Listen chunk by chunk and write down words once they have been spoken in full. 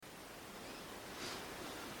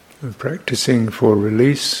We're practicing for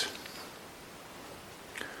release.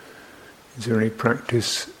 Is there any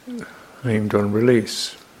practice aimed on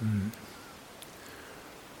release?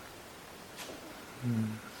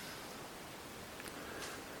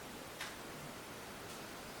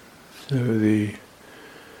 So the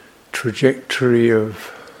trajectory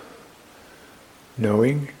of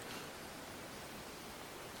knowing,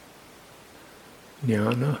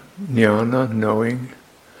 ñāṇa, knowing,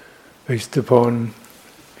 based upon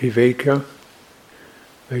viveka,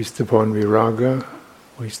 based upon viraga,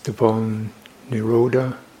 based upon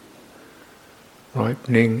nirodha,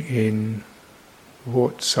 ripening in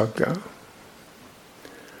votsaga.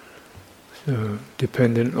 So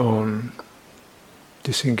dependent on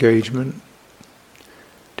disengagement,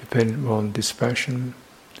 dependent on dispassion,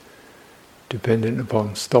 dependent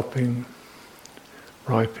upon stopping,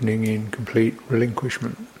 ripening in complete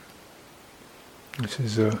relinquishment. This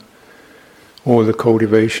is all the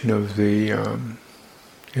cultivation of the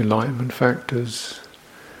enlightenment factors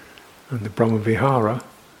and the Brahma-vihara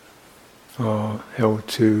are held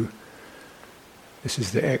to, this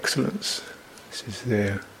is their excellence, this is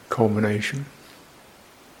their culmination.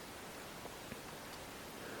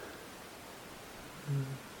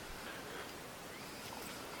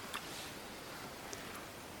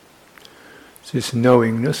 So this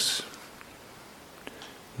knowingness,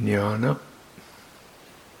 ñāṇa,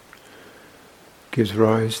 gives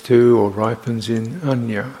rise to or ripens in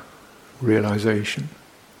aññā, realization.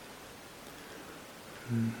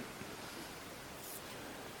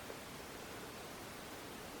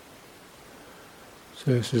 So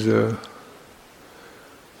this is a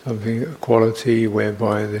quality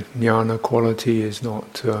whereby the ñāṇa quality is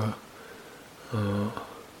not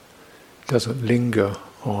doesn't linger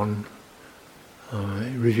on.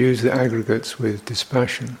 It reviews the aggregates with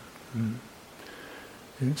dispassion.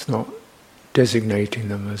 It's not designating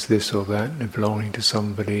them as this or that, they're belonging to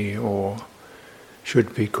somebody, or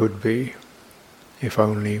should be, could be, if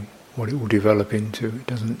only what it will develop into. It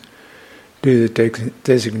doesn't do the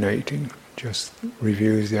designating, just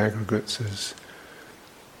reviews the aggregates as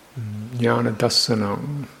ñāṇa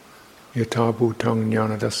dassanam, yatha bhutang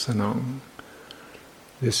ñāṇa dassanam.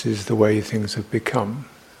 This is the way things have become.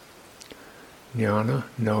 Ñāṇa,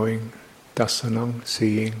 knowing, dassanam,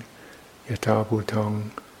 seeing, yatha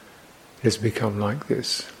bhutang, it has become like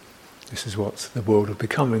this. This is what the world of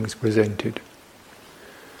becoming is presented.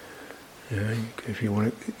 If you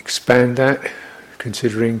want to expand that,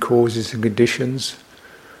 considering causes and conditions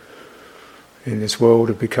in this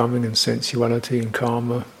world of becoming and sensuality and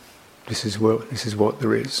karma, this is what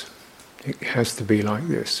there is. It has to be like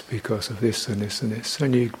this because of this and this and this.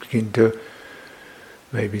 And you begin to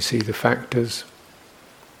maybe see the factors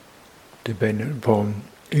dependent upon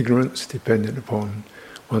ignorance, dependent upon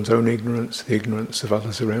one's own ignorance, the ignorance of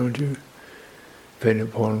others around you, dependent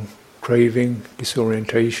upon craving,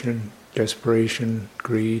 disorientation, desperation,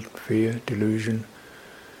 greed, fear, delusion.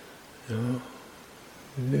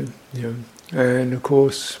 And of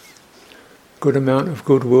course, good amount of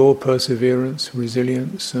goodwill, perseverance,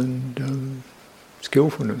 resilience, and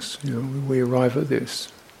skillfulness. We arrive at this.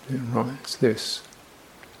 Right, it's this.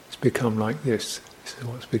 It's become like this. This is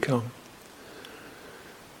what's become.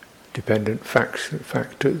 Dependent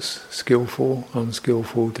factors, skillful,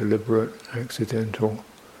 unskillful, deliberate, accidental,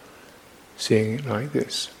 seeing it like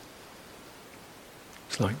this.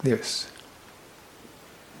 It's like this.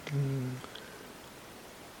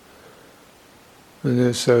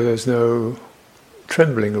 And so there's no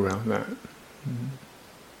trembling around that.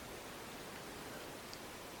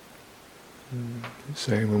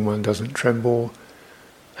 Saying when one doesn't tremble,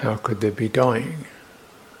 how could there be dying?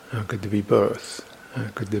 How could there be birth? How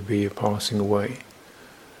could there be a passing away?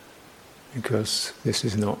 Because this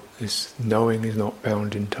knowing is not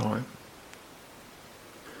bound in time.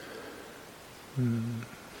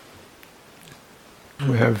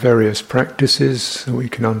 We have various practices that we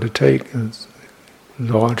can undertake,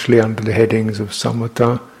 largely under the headings of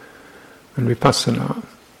samatha and vipassana.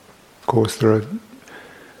 Of course, there are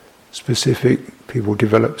people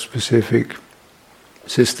develop specific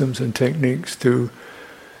systems and techniques to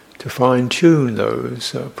fine-tune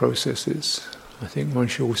those processes. I think one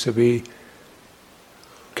should also be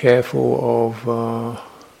careful of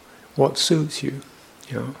what suits you.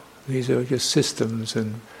 These are just systems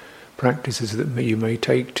and practices that you may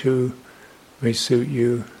take to, may suit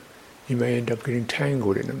you. You may end up getting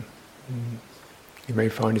tangled in them. You may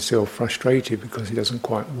find yourself frustrated because it doesn't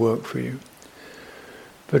quite work for you.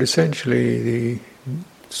 But essentially, the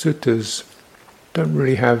suttas don't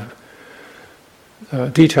really have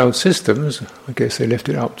detailed systems. I guess they left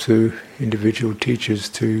it up to individual teachers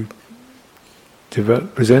to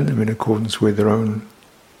present them in accordance with their own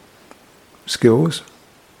skills,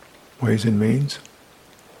 ways and means.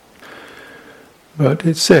 But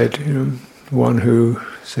it's said, one who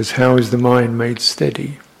says, how is the mind made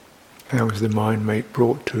steady? How is the mind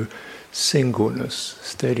brought to singleness,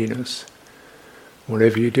 steadiness?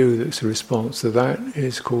 Whatever you do that's a response to that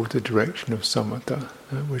is called the direction of samatha,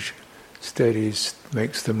 that which steadies,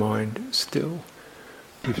 makes the mind still,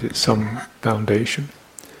 gives it some foundation.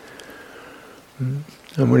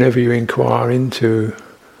 And whenever you inquire into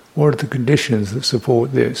what are the conditions that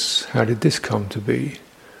support this, how did this come to be?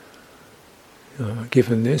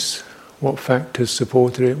 Given this, what factors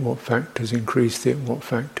supported it, what factors increased it, what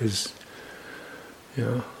factors,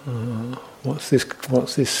 what's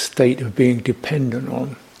this state of being dependent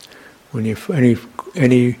on? When you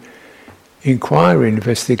any inquiry,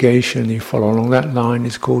 investigation, you follow along that line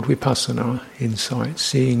is called vipassana, insight,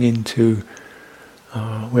 seeing into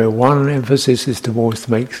where one emphasis is towards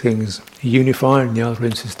to make things unified and the other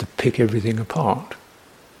emphasis to pick everything apart.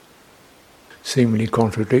 Seemingly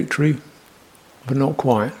contradictory, but not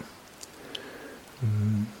quite.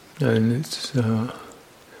 And it's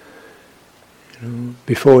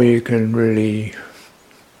before you can really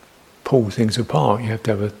pull things apart, you have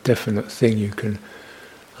to have a definite thing you can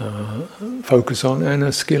focus on, and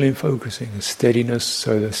a skill in focusing, a steadiness.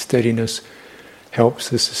 So the steadiness helps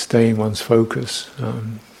to sustain one's focus,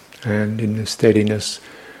 and in the steadiness,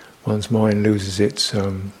 one's mind loses its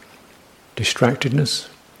distractedness,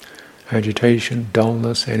 agitation,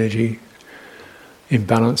 dullness, energy,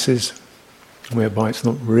 imbalances, whereby it's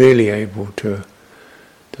not really able to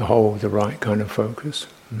hold the right kind of focus.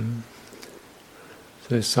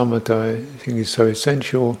 So samatha, I think, is so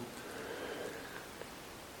essential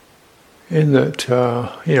in that,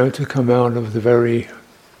 to come out of the very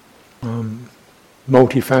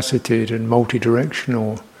multifaceted and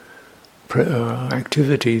multi-directional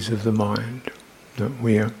activities of the mind, that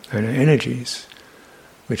and energies,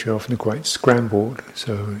 which are often quite scrambled.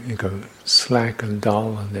 So you go slack and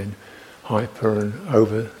dull, and then hyper and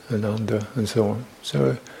over and under, and so on.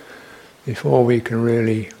 So before we can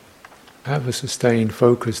really have a sustained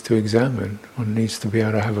focus to examine, one needs to be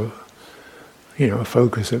able to have a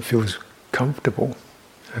focus that feels comfortable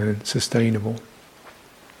and sustainable.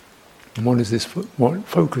 And what is this? What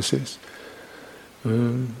focus is?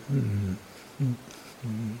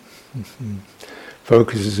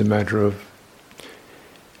 Focus is a matter of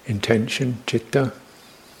intention, citta,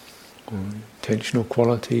 or intentional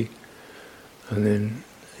quality, and then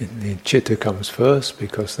the citta comes first,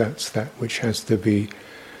 because that's that which has to be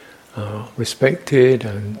respected,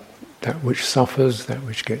 and that which suffers, that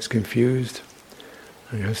which gets confused,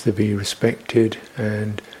 and it has to be respected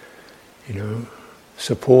and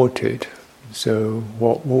supported. So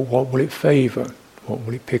what will it favour? What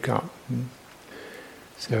will it pick up?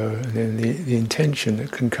 So, and then the intention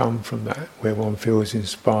that can come from that, where one feels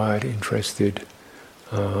inspired, interested,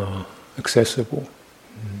 accessible.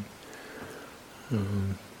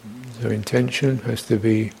 So intention has to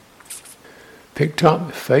be picked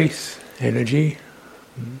up, faith, energy.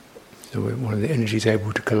 So one of the energies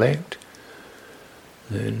able to collect.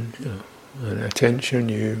 Then, and attention,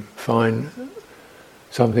 you find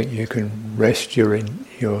something you can rest your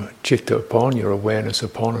citta upon, your awareness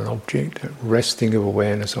upon an object. That resting of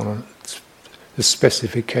awareness on the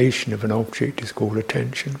specification of an object is called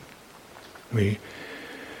attention. We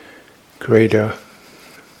create a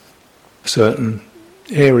certain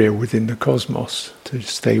area within the cosmos to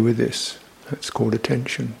stay with this. That's called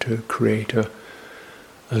attention, to create a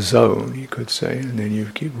zone, you could say, and then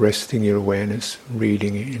you keep resting your awareness,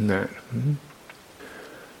 reading it in that.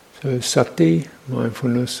 So sati,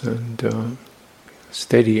 mindfulness, and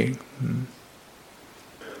steadying.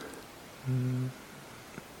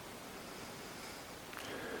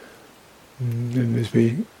 And as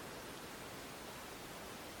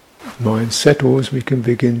mind settles, we can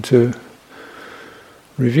begin to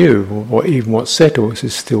review. What settles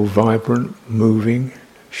is still vibrant, moving,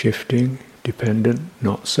 shifting, dependent,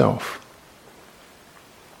 not self.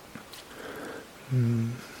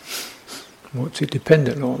 What's it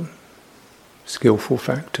dependent on? Skillful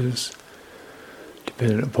factors,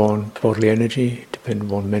 dependent upon bodily energy, dependent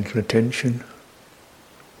upon mental attention,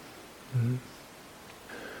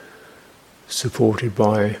 supported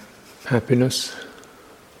by happiness,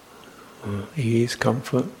 ease,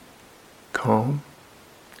 comfort, calm.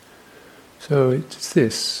 So it's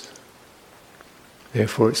this,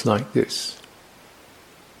 therefore it's like this.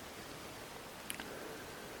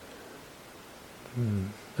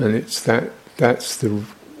 And it's that's the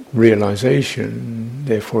realization,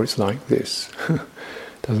 therefore it's like this.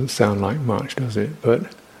 Doesn't sound like much, does it?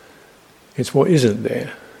 But It's what isn't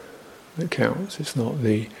there that counts. It's not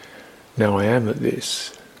the, now I am at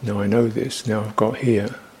this, now I know this, now I've got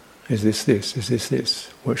here. Is this, is this?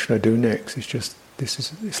 What should I do next? It's just,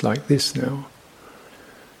 it's like this now.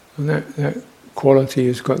 And that quality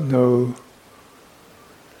has got no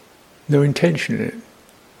intention in it.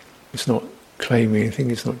 It's not claiming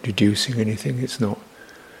anything, it's not deducing anything, it's not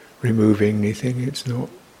removing anything, it's not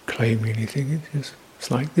claiming anything,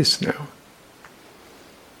 it's like this now.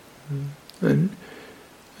 And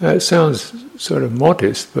that sounds sort of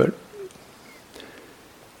modest, but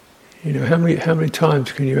how many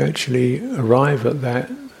times can you actually arrive at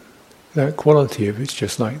that quality of it's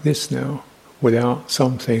just like this now, without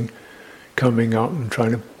something coming up and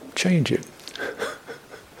trying to change it?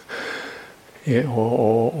 Yeah,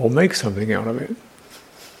 or make something out of it.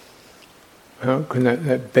 How can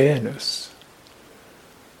that bareness,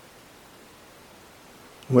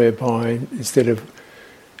 whereby instead of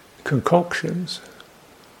concoctions,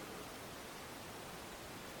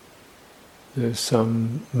 there's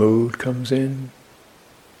some mood comes in,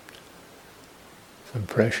 some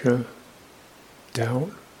pressure,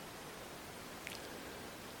 doubt.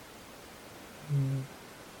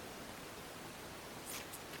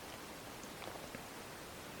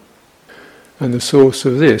 And the source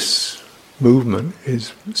of this movement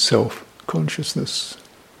is self-consciousness,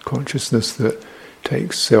 consciousness that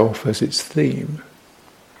takes self as its theme.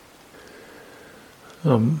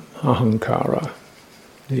 Ahankara,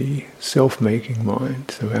 the self-making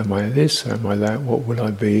mind. So am I this, am I that, what will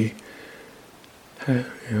I be? Have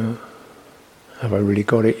I really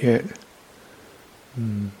got it yet?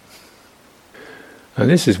 And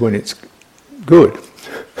this is when it's good.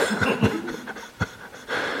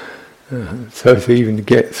 So to even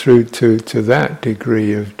get through to that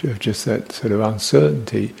degree of just that sort of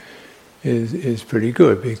uncertainty is pretty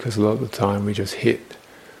good, because a lot of the time we just hit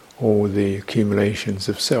all the accumulations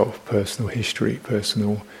of self, personal history,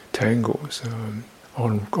 personal tangles,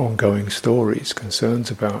 ongoing stories,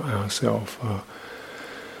 concerns about ourself,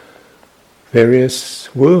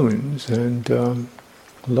 various wounds and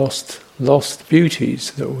lost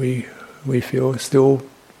beauties that we feel still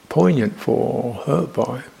poignant for or hurt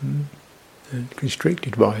by and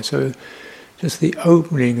constricted by. So just the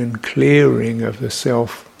opening and clearing of the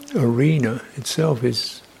self arena itself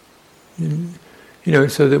is,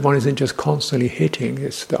 so that one isn't just constantly hitting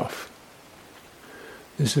this stuff.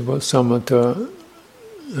 This is what samatha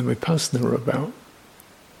and vipassana are about.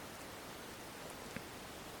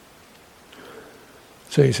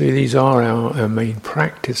 So you see, these are our main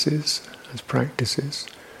practices,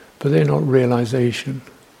 but they're not realization.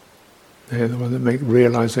 They're the ones that make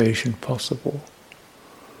realization possible.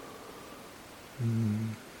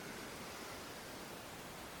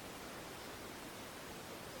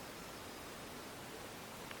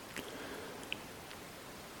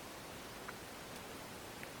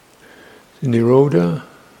 Nirodha,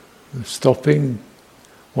 stopping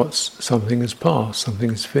something has passed, something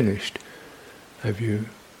has finished. Have you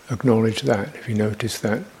acknowledged that? Have you noticed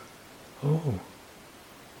that? Oh,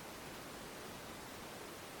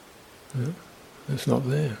 no, that's not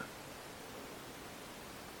there.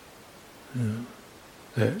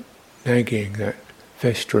 That nagging, that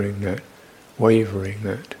festering, that wavering,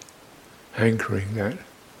 that hankering, that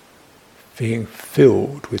being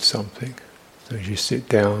filled with something. So as you sit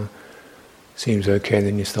down, seems okay, and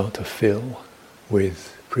then you start to fill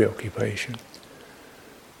with preoccupation.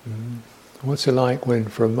 What's it like when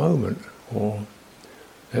for a moment, or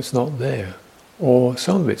that's not there, or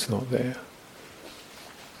some of it's not there?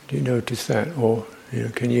 Do you notice that? Or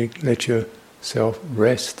can you let yourself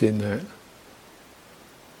rest in that?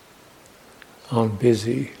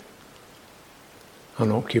 Unbusy,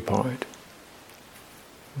 unoccupied.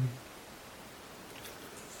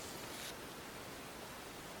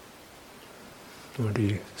 Or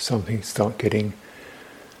do something start getting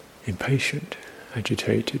impatient,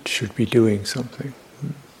 agitated, should be doing something?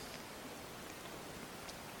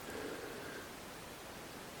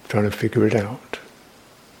 Trying to figure it out.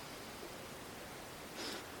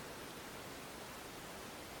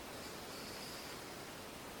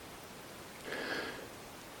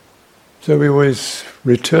 So we always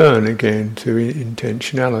return again to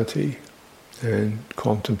intentionality and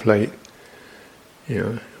contemplate,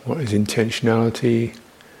 what is intentionality?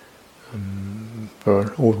 For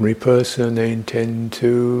an ordinary person, they intend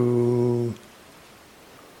to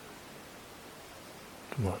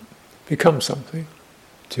become something,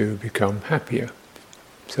 to become happier,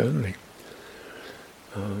 certainly,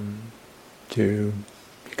 to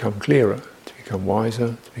become clearer, to become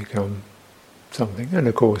wiser, to become something, and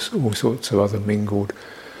of course all sorts of other mingled,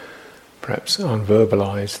 perhaps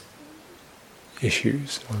unverbalized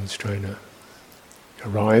issues. One's trying to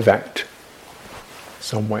arrive at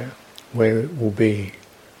somewhere where it will be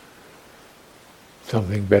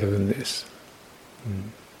something better than this.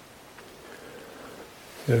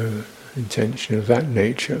 So, intention of that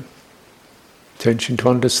nature, intention to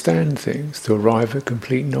understand things, to arrive at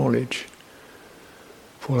complete knowledge,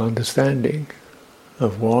 full understanding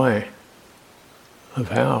of why, of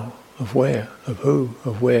how, of where, of who,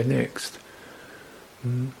 of where next.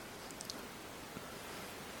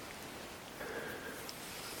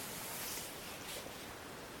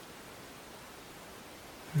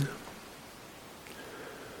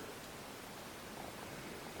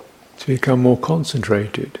 To become more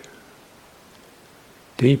concentrated,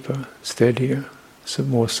 deeper, steadier,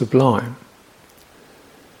 more sublime.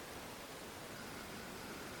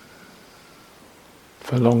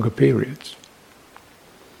 For longer periods.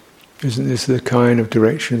 Isn't this the kind of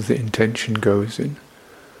directions that intention goes in?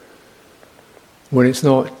 When it's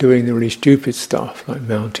not doing the really stupid stuff, like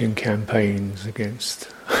mounting campaigns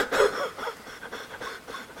against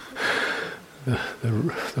the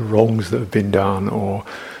wrongs that have been done, or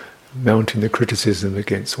mounting the criticism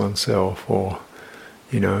against oneself, or,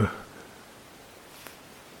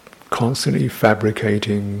 constantly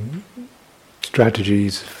fabricating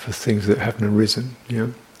strategies for things that haven't arisen,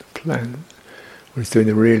 the plan. When it's doing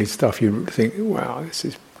the really stuff, you think, wow, this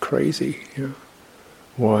is crazy,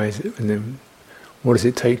 why is it? And then what does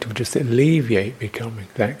it take to just alleviate becoming,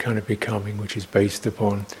 that kind of becoming which is based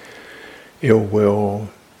upon ill will,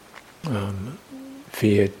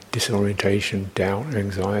 fear, disorientation, doubt,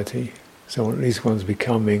 anxiety. So at least one's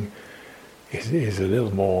becoming is a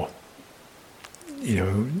little more,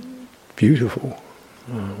 beautiful.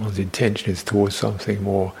 One's intention is towards something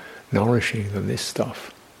more nourishing than this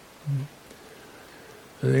stuff.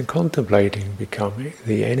 And then contemplating becoming,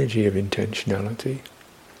 the energy of intentionality.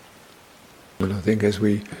 And I think as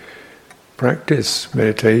we practice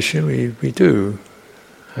meditation, we do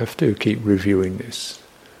have to keep reviewing this.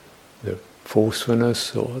 The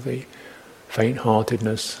forcefulness or the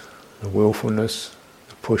faint-heartedness, the willfulness,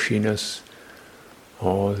 the pushiness,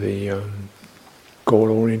 or the goal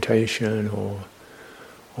orientation,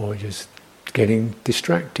 or just getting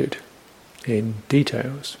distracted in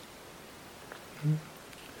details.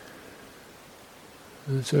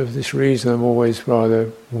 And so for this reason I'm always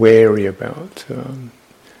rather wary about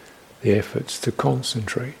the efforts to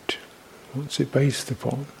concentrate. What's it based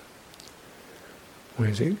upon?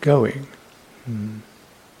 Where's it going?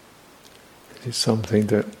 Is it something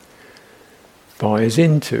that buys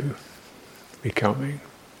into becoming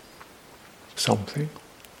something?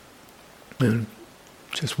 And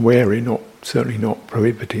just wary, certainly not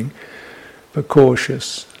prohibiting, but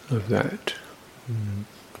cautious of that. And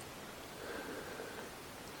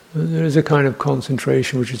there is a kind of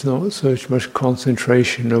concentration which is not so much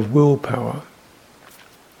concentration of willpower.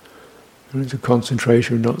 There is a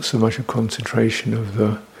concentration, not so much a concentration of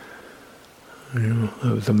the,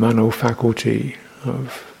 of the mano faculty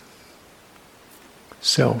of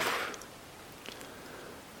self.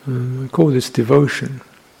 We call this devotion.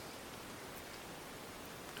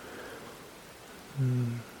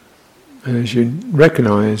 And as you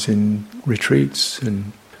recognize in retreats,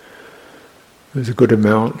 and there's a good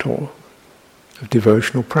amount of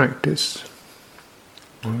devotional practice,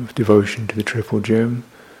 of devotion to the Triple Gem,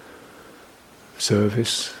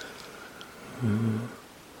 service.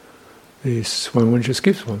 This one just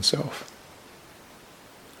gives oneself,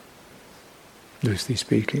 loosely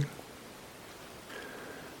speaking.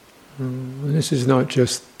 And this is not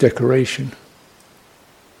just decoration.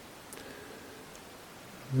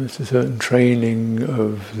 There's a certain training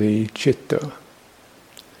of the citta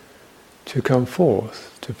to come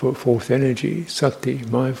forth, to put forth energy, sati,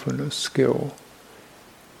 mindfulness, skill,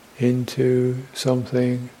 into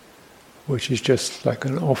something which is just like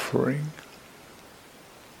an offering,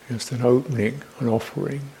 just an opening, an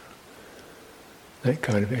offering, that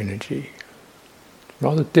kind of energy.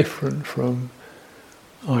 Rather different from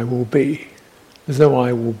I will be. There's no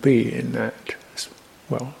I will be in that.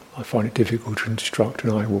 Well, I find it difficult to instruct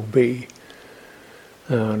an I will be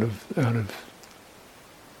out of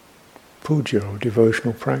puja or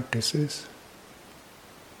devotional practices.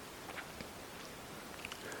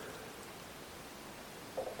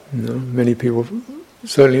 Many people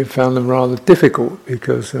certainly have found them rather difficult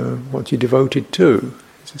because what you're devoted to,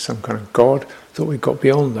 is it some kind of God? I thought we got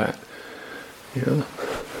beyond that.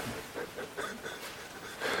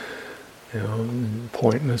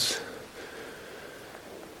 Pointless.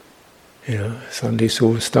 Sunday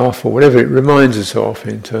sort of stuff, or whatever it reminds us of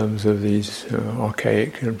in terms of these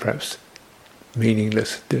archaic and perhaps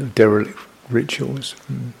meaningless, derelict rituals.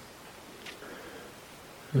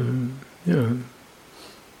 You know,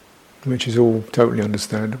 which is all totally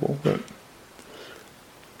understandable, but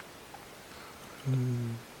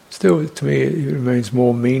still, to me, it remains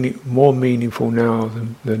more meaningful now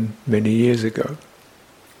than many years ago,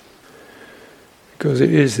 because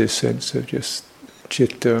it is this sense of just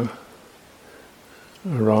citta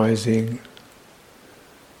arising,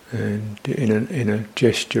 and in a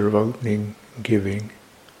gesture of opening, giving.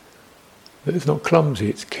 But it's not clumsy;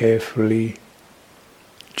 it's carefully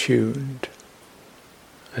tuned,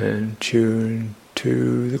 and tuned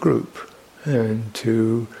to the group and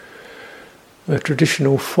to a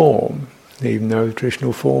traditional form, even though the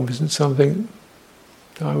traditional form isn't something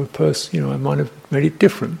I would I might have made it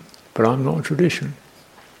different, but I'm not a tradition.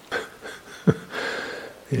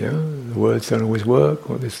 The words don't always work,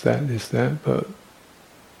 or this, that, but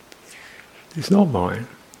it's not mine.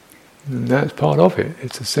 And that's part of it.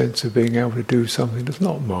 It's a sense of being able to do something that's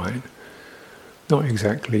not mine, not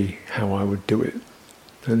exactly how I would do it.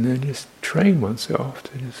 And then just train oneself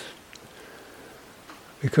to just...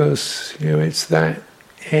 Because, it's that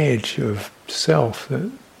edge of self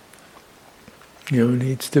that,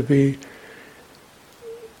 needs to be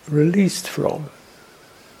released from.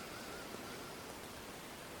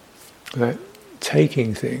 That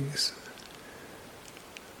taking things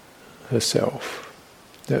as self,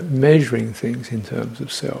 that measuring things in terms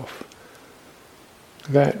of self,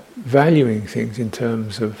 that valuing things in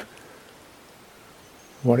terms of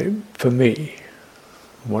for me,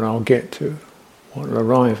 what I'll get to, what I'll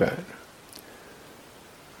arrive at,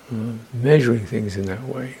 measuring things in that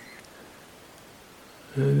way.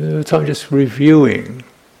 And the time just reviewing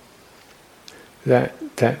that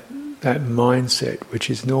mindset, which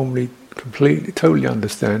is normally totally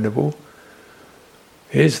understandable,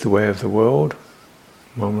 is the way of the world,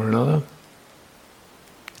 one way or another.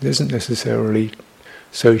 It isn't necessarily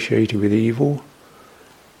associated with evil,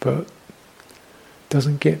 but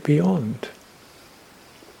doesn't get beyond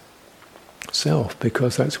self,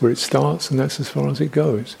 because that's where it starts and that's as far as it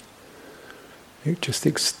goes. It just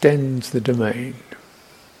extends the domain.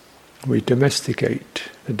 We domesticate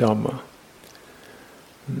the Dhamma.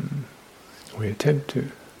 We attempt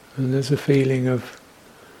to. And there's a feeling of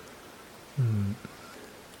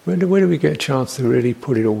when do we get a chance to really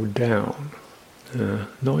put it all down?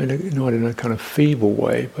 Not in a kind of feeble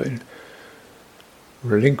way, but in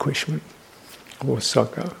relinquishment or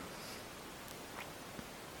sukha.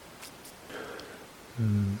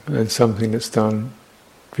 And something that's done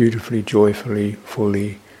beautifully, joyfully,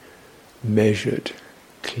 fully, measured,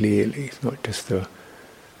 clearly. It's not just a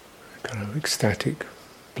kind of ecstatic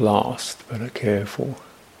blast, but a careful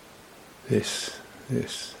this,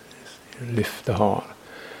 lift the heart.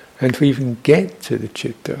 And to even get to the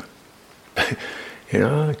citta,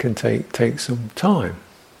 it can take some time.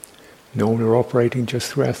 Normally we're operating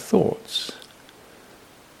just through our thoughts,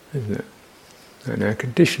 isn't it? And our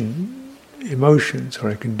conditioned emotions, or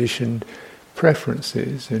our conditioned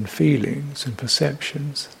preferences and feelings and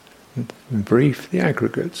perceptions. In brief, the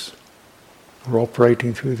aggregates. We're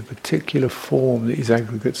operating through the particular form that these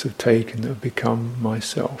aggregates have taken, that have become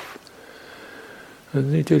myself.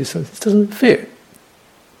 And they do this, it doesn't fit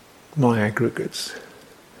my aggregates.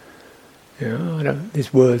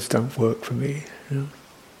 These words don't work for me. I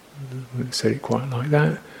wouldn't say it quite like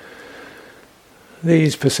that.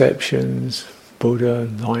 These perceptions, Buddha,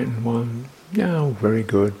 enlightened one, very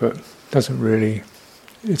good, but doesn't really,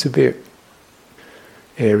 it's a bit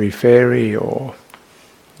airy-fairy, or,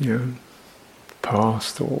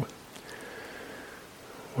 past, or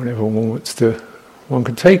whatever one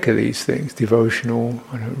can take of these things. Devotional,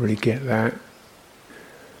 I don't really get that.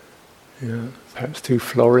 Perhaps too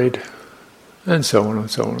florid, and so on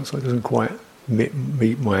and so on. So it doesn't quite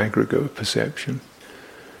meet my aggregate of perception.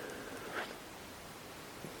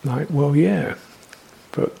 Like, well, yeah,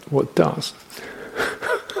 but what does?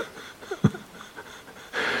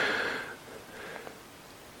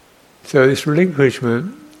 So this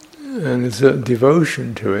relinquishment, and a certain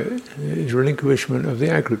devotion to it, is relinquishment of the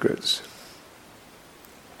aggregates.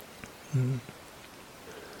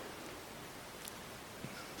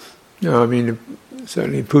 No, I mean,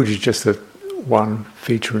 certainly puja is just one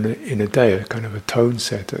feature in a day, a kind of a tone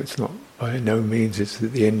setter. It's not, by no means, it's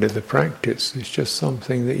at the end of the practice. It's just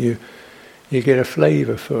something that you get a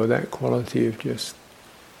flavour for, that quality of just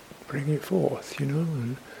bring it forth,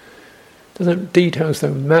 and details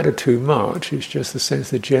don't matter too much. It's just the sense,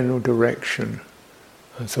 the general direction,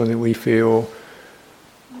 and something we feel.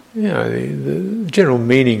 The general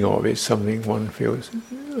meaning of it is something one feels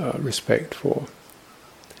respect for.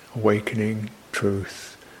 Awakening,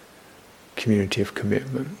 truth, community of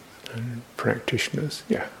commitment, and practitioners.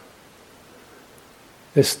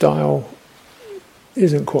 their style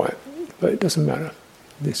isn't quite, but it doesn't matter.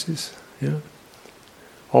 This is,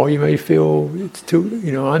 or you may feel it's too,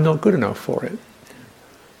 I'm not good enough for it.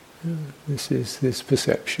 This is this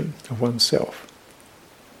perception of oneself.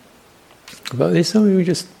 But there's something we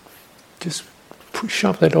just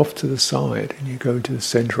shove that off to the side, and you go to the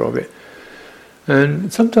centre of it.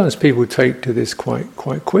 And sometimes people take to this quite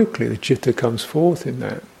quickly. The citta comes forth in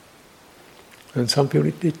that, and some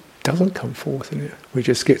people it doesn't come forth in it. We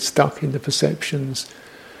just get stuck in the perceptions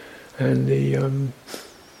and the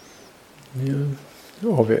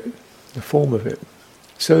of it, the form of it.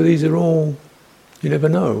 So these are all, you never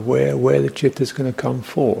know where the citta is going to come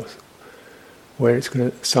forth, where it's going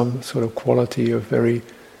to, some sort of quality of very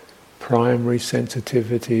primary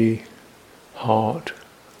sensitivity, heart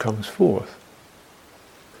comes forth.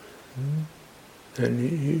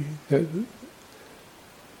 And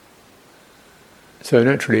so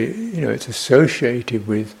naturally, it's associated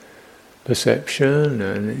with perception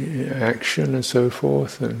and action and so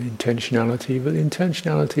forth, and intentionality, but the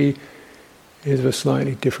intentionality is of a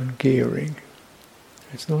slightly different gearing.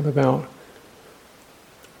 It's not about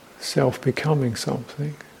self-becoming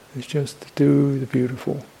something, it's just to do the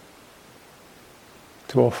beautiful,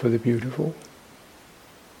 to offer the beautiful.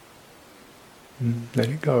 Let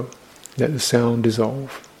it go. Let the sound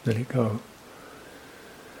dissolve. Let it go.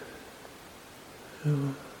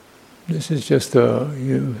 This is just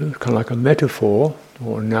kind of like a metaphor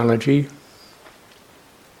or analogy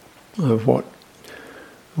of what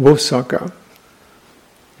vosagga,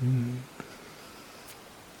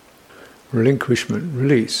 relinquishment,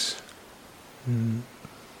 release.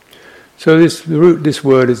 So this word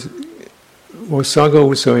is vosagga,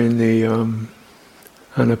 also in the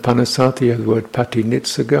Anapanasati, the word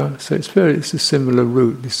patinitsaga. So it's a similar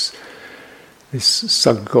root. This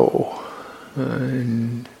saggo,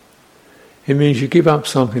 and it means you give up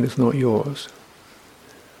something that's not yours.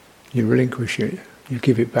 You relinquish it. You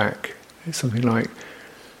give it back. It's something like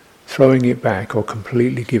throwing it back or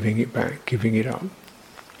completely giving it back, giving it up.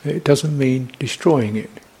 It doesn't mean destroying it.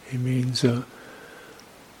 It means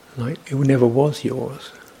like it never was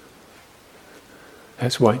yours.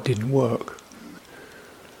 That's why it didn't work.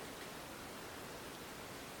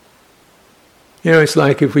 It's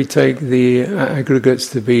like if we take the aggregates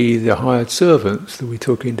to be the hired servants that we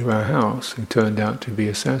took into our house who turned out to be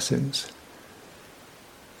assassins.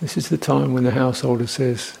 This is the time when the householder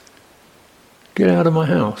says, "Get out of my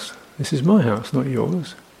house. This is my house, not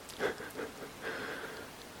yours."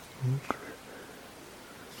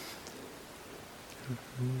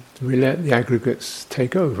 We let the aggregates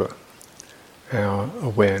take over our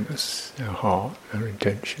awareness, our heart, our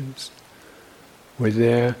intentions. We're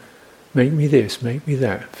there. Make me this, make me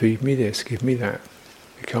that, feed me this, give me that,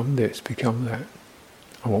 become this, become that.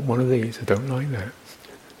 I want one of these, I don't like that.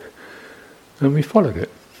 And we followed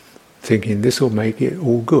it, thinking this will make it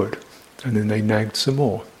all good. And then they nagged some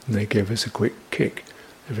more, and they gave us a quick kick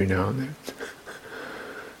every now and then.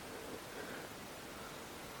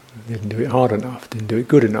 Didn't do it hard enough, didn't do it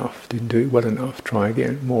good enough, didn't do it well enough, try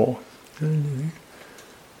again, more. And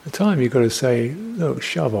at the time you've got to say, look,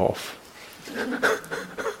 shove off.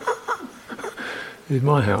 This is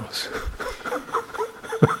my house.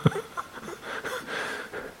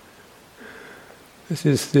 This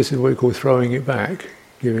is what we call throwing it back,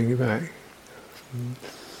 giving it back.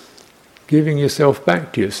 Giving yourself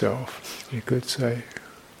back to yourself, you could say.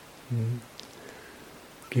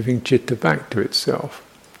 Giving citta back to itself.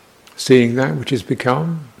 Seeing that which has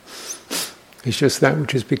become, it's just that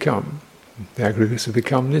which has become. The aggregates have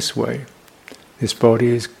become this way. This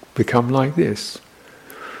body has become like this.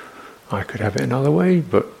 I could have it another way,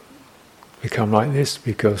 but become like this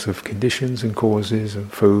because of conditions and causes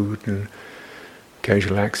and food and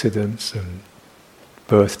occasional accidents and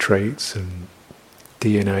birth traits and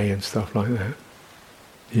DNA and stuff like that.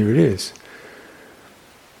 Here it is.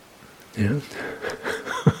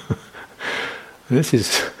 This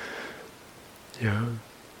is,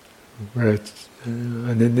 where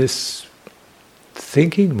and then this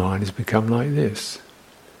thinking mind has become like this.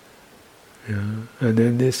 And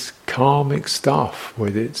then this karmic stuff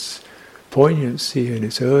with its poignancy and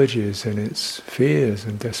its urges and its fears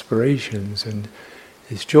and desperations and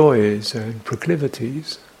its joys and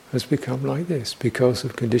proclivities has become like this because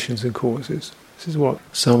of conditions and causes. This is what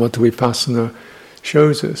Samatha Vipassana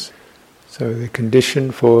shows us. So the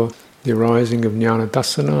condition for the arising of ñāṇa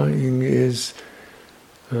dassana is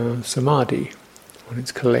samadhi, when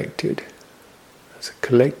it's collected. It's a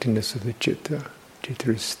collectedness of the citta.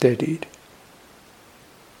 Citta is steadied.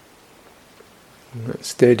 And that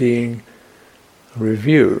steadying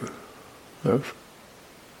review of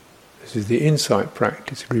This is the insight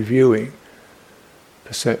practice, reviewing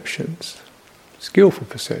perceptions, skillful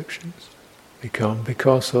perceptions, become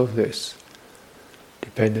because of this,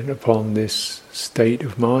 dependent upon this state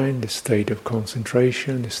of mind, this state of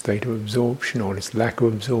concentration, this state of absorption, or this lack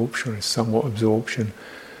of absorption, or this somewhat absorption,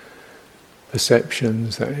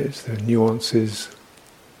 perceptions, that is, the nuances,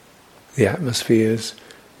 the atmospheres,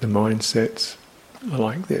 the mindsets are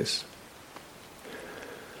like this.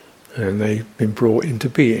 And they've been brought into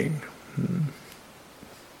being.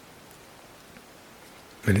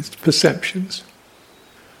 And it's perceptions.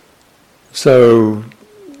 So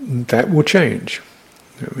that will change.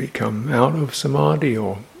 We come out of samadhi,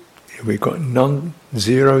 or if we've got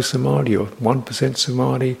zero samadhi, or 1%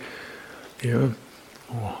 samadhi, or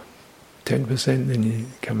 10%, then you're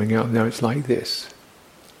coming out, now it's like this.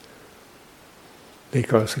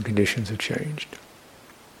 Because the conditions have changed.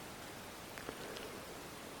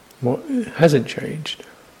 What hasn't changed?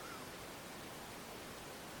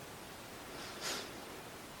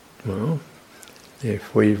 Well,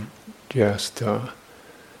 if we've just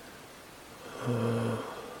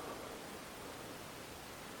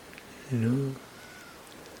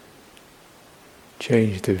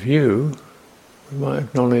changed the view, we might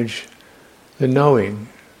acknowledge the knowing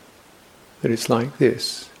that it's like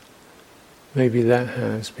this. Maybe that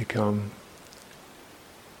has become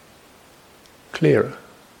clearer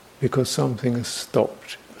because something has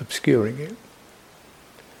stopped obscuring it.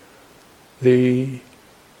 The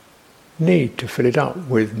need to fill it up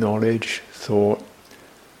with knowledge, thought,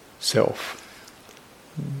 self.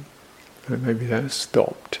 And maybe that's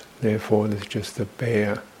stopped. Therefore there's just a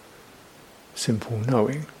bare, simple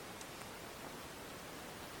knowing.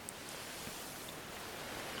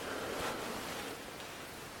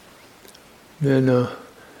 Then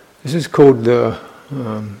this is called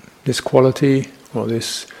this quality, or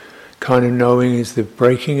this kind of knowing, is the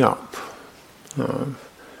breaking up of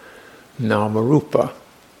ñāṇa.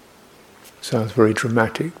 Sounds very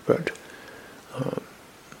dramatic, but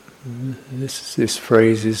this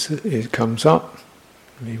phrase it comes up.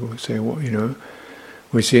 People say,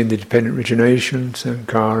 we see in the dependent origination,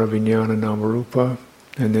 sankhara, vijñāna, ñāṇa,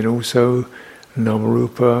 and then also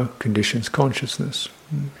ñāṇa conditions consciousness.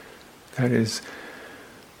 That is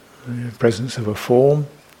the presence of a form,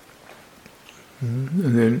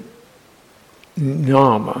 and then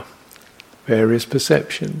ñāṇa, various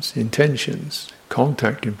perceptions, intentions,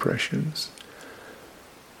 contact impressions.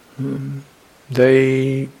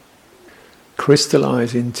 They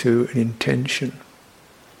crystallize into an intention.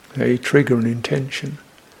 They trigger an intention.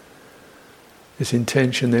 This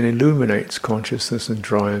intention then illuminates consciousness and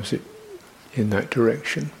drives it in that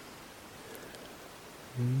direction.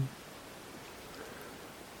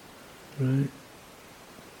 Right.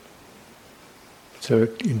 So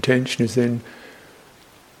intention is then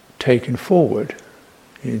taken forward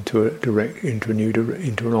into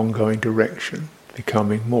an ongoing direction,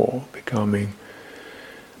 becoming more, becoming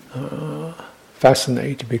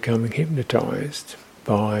fascinated, becoming hypnotized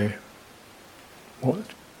by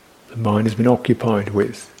what the mind has been occupied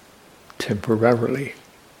with temporarily.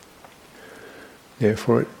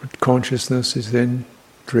 Therefore, consciousness is then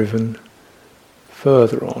driven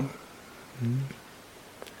further on.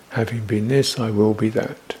 Having been this, I will be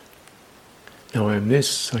that. Now I am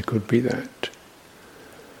this, I could be that.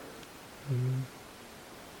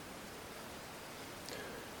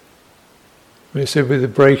 So with the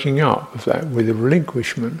breaking up of that, with the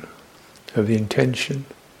relinquishment of the intention,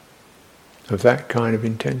 of that kind of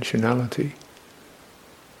intentionality,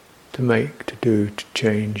 to make, to do, to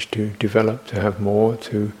change, to develop, to have more,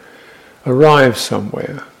 to arrive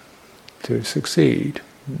somewhere, to succeed,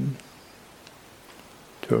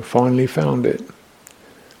 to have finally found it.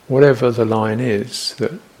 Whatever the line is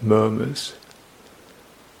that murmurs,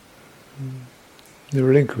 the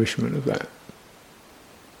relinquishment of that.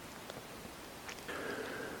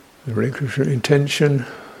 The relinquishment of intention,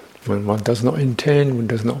 when one does not intend, one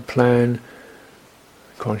does not plan,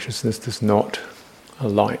 consciousness does not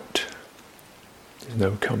alight. There's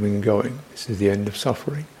no coming and going. This is the end of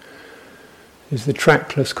suffering. This is the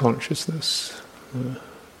trackless consciousness.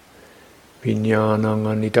 Viññāṇaṃ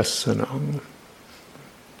anidassanam, a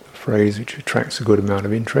phrase which attracts a good amount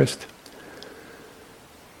of interest.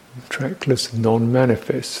 Trackless,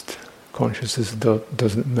 non-manifest. Consciousness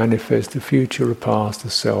doesn't manifest the future, a past, a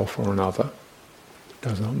self, or another. It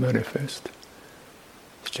does not manifest.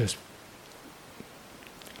 It's just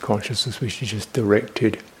consciousness which is just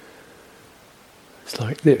directed. It's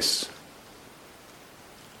like this.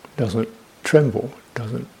 It doesn't tremble, it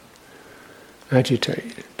doesn't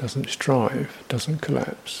agitate, it doesn't strive, it doesn't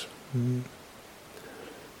collapse.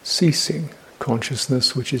 Ceasing,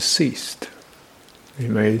 consciousness which has ceased. You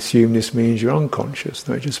may assume this means you're unconscious.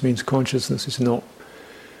 No, it just means consciousness is not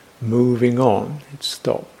moving on, it's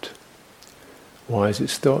stopped. Why is it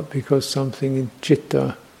stopped? Because something in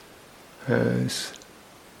citta has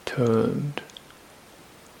turned.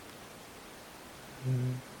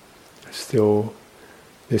 Still,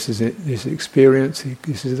 this is it, this experience,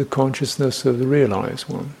 this is the consciousness of the realized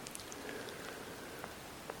one.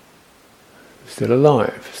 Still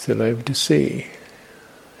alive, still able to see,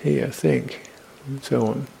 hear, think, and so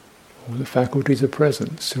on. All the faculties are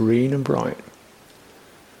present, serene and bright.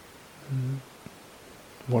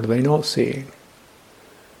 What are they not seeing?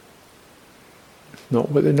 Not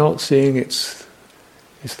what they're not seeing, it's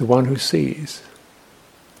the one who sees.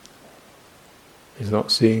 Is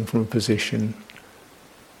not seeing from a position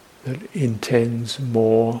that intends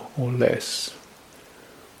more or less.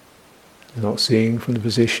 Not seeing from the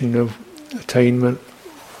position of attainment,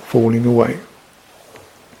 falling away.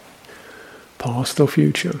 Past or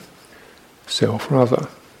future, self or other.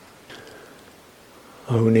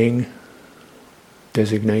 Owning,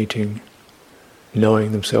 designating,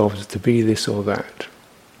 knowing themselves to be this or that.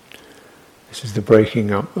 This is the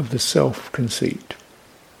breaking up of the self-conceit.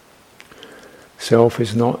 Self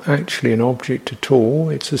is not actually an object at all,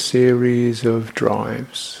 it's a series of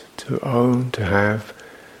drives to own, to have,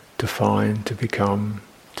 to find, to become,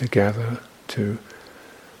 to gather, to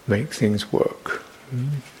make things work.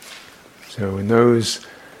 So in those,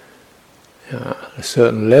 a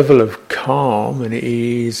certain level of calm and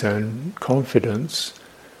ease and confidence,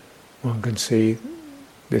 one can see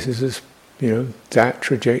this is, that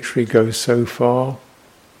trajectory goes so far.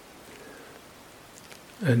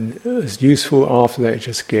 And as useful after that, it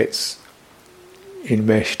just gets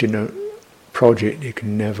enmeshed in a project you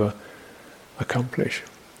can never accomplish.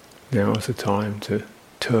 Now is the time to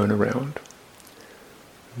turn around.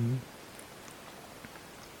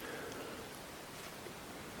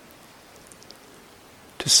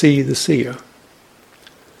 To see the seer,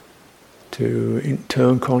 to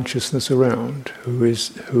turn consciousness around. Who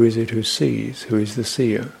is it who sees? Who is the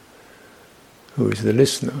seer? Who is the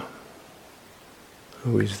listener?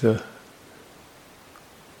 Who is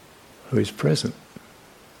present?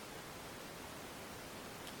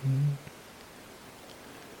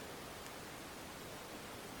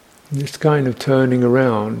 This kind of turning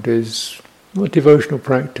around is what devotional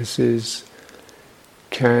practices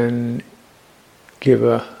can give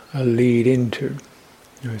a lead into.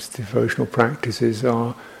 Devotional practices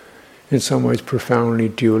are in some ways profoundly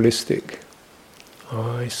dualistic.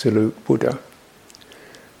 I salute Buddha.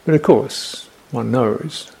 But of course, one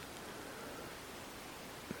knows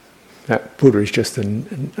that Buddha is just a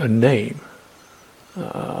name,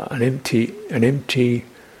 an empty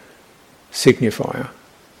signifier.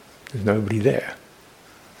 There's nobody there.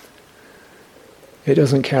 It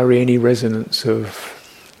doesn't carry any resonance of,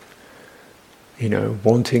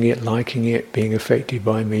 wanting it, liking it, being affected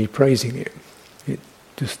by me, praising it.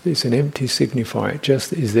 It's an empty signifier. It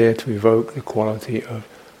just is there to evoke the quality of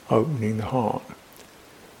opening the heart.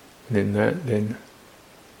 And then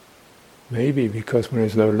maybe because one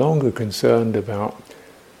is no longer concerned about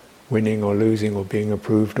winning or losing or being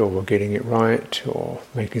approved of or getting it right or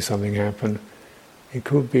making something happen, it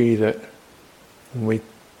could be that when we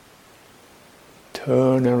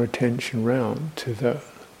turn our attention round to the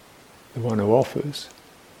one who offers,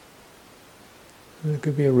 there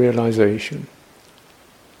could be a realization.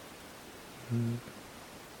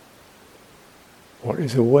 What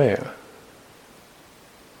is aware?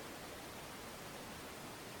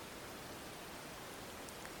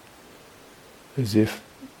 As if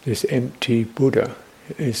this empty Buddha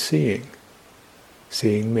is seeing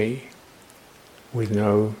me with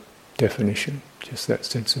no definition, just that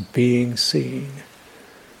sense of being seen,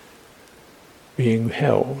 being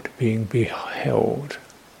held, being beheld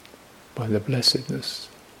by the blessedness,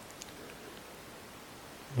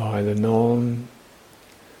 by the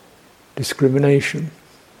non-discrimination,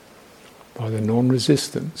 by the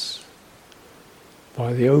non-resistance,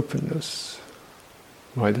 by the openness,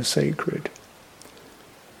 by the sacred.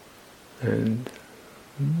 And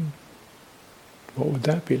what would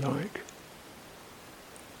that be like?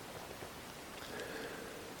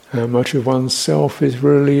 How much of oneself is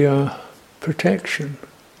really a protection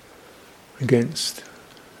against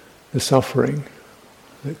the suffering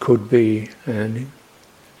that could be and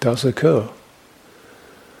does occur?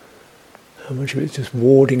 How much of it's just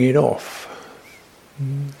warding it off?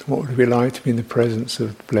 What would it be like to be in the presence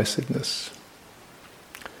of blessedness?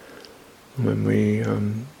 When we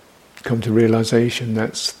come to realization,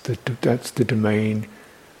 that's the domain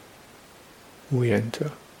we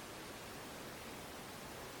enter.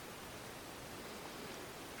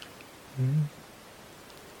 Mm.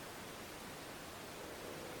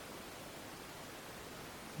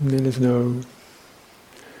 And then there's no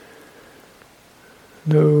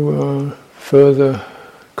further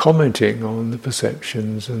commenting on the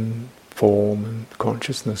perceptions and form and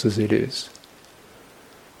consciousness as it is.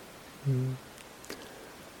 Mm.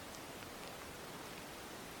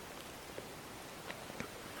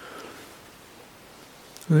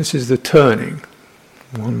 And this is the turning.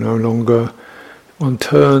 One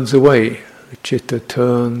turns away. The citta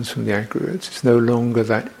turns from the aggregates. It's no longer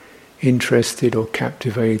that interested or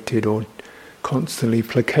captivated or constantly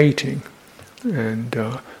placating and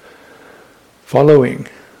following,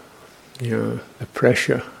 the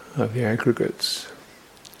pressure of the aggregates.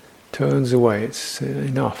 Turns away. It's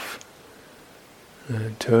enough.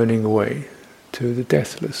 And turning away to the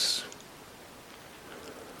deathless.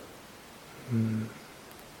 Mm.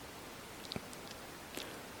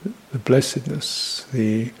 The blessedness,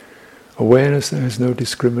 the awareness that has no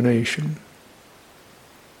discrimination,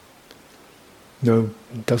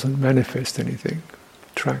 doesn't manifest anything,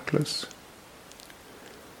 trackless.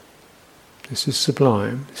 This is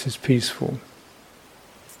sublime, this is peaceful.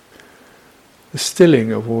 The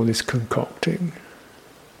stilling of all this concocting,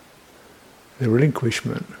 the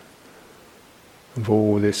relinquishment of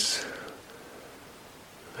all this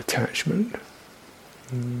attachment.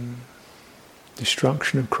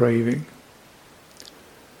 Destruction of craving,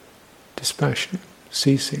 dispassion,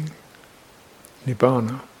 ceasing,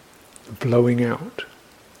 nibbana, blowing out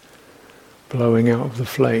of the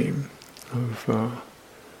flame of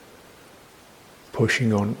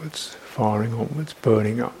pushing onwards, firing onwards,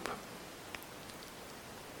 burning up.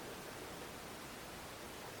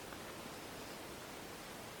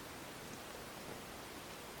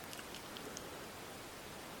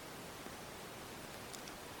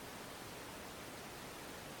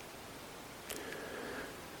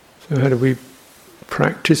 So how do we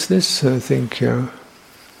practice this? I think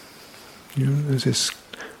there's this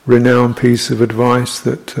renowned piece of advice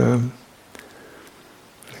that,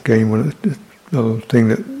 again, another thing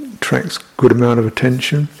that attracts good amount of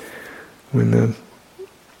attention. When Bhikkhu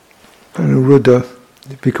Anuruddha,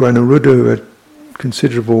 who had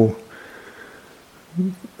considerable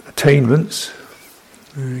attainments,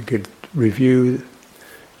 he could review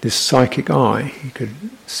this psychic eye. He could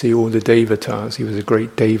see all the devatas. He was a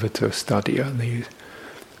great devata studier.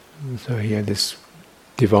 So he had this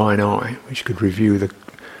divine eye which could review the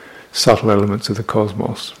subtle elements of the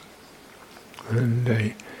cosmos.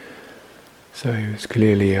 And so he was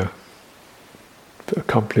clearly an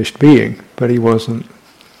accomplished being, but he wasn't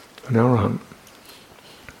an arahant.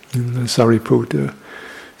 And Sariputta.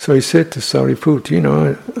 So he said to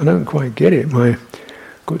Sariputta, I don't quite get it. I've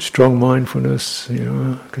got strong mindfulness,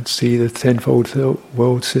 I could see the tenfold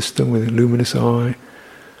world system with a luminous eye,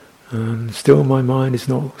 and still my mind is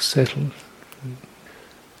not settled.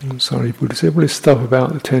 And Sariputta said, well, this stuff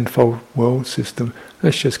about the tenfold world system,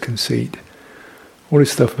 that's just conceit. All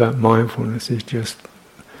this stuff about mindfulness is just,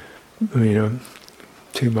 too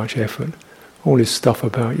much effort. All this stuff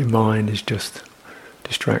about your mind is just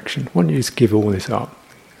distraction. Why don't you just give all this up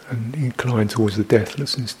and incline towards the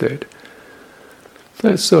deathless instead?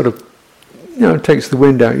 That sort of, takes the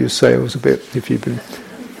wind out of your sails a bit if you've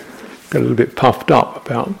got a little bit puffed up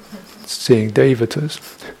about seeing devatas.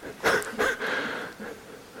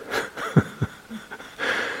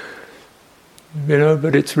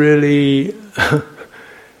 But it's really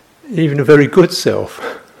even a very good self,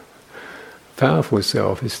 powerful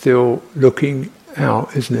self, is still looking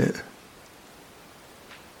out, isn't it?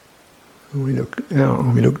 We look out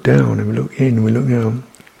and we look down and we look in and we look down,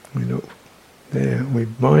 we look there, we're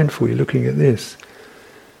mindful, you're looking at this.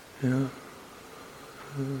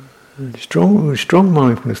 Strong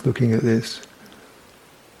mindfulness looking at this.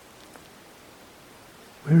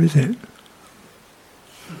 Where is it?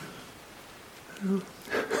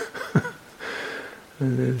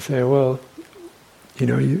 And then say, well,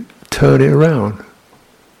 you turn it around.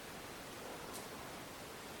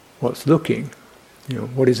 What's looking?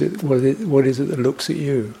 What is it? What is it that looks at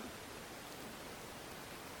you?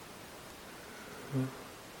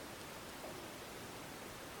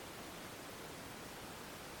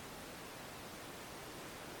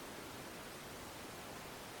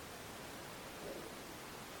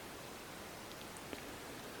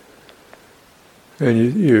 And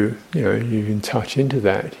you can touch into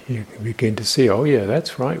that. You can begin to see, oh yeah,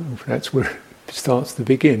 that's right. That's where it starts to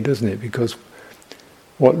begin, doesn't it? Because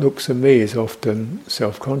what looks at me is often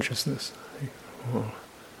self-consciousness. You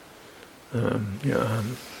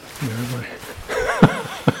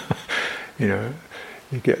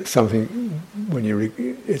get something when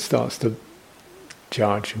it starts to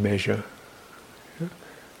judge, measure.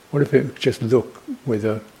 What if it just look with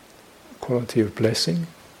a quality of blessing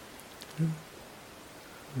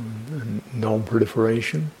and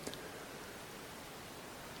non-proliferation?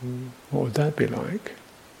 What would that be like?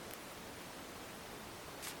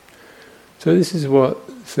 So this is what,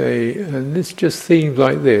 and it's just themes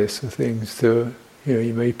like this are things to,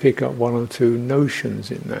 you may pick up one or two notions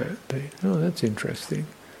in that. Oh, that's interesting.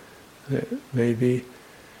 That maybe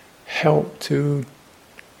help to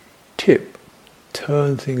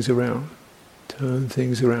turn things around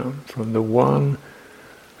from the one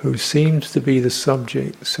who seems to be the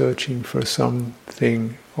subject searching for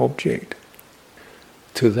something, object,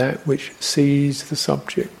 to that which sees the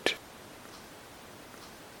subject.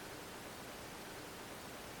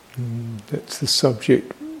 That's the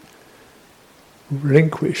subject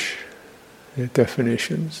relinquish their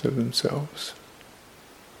definitions of themselves.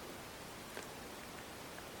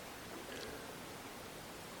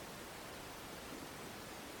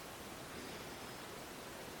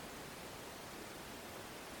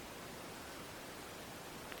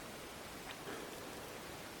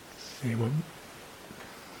 Anyone?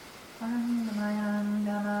 Annamayam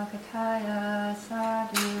Dhammakataya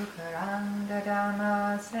Sadhu Karanga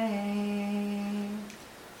Dhamma Se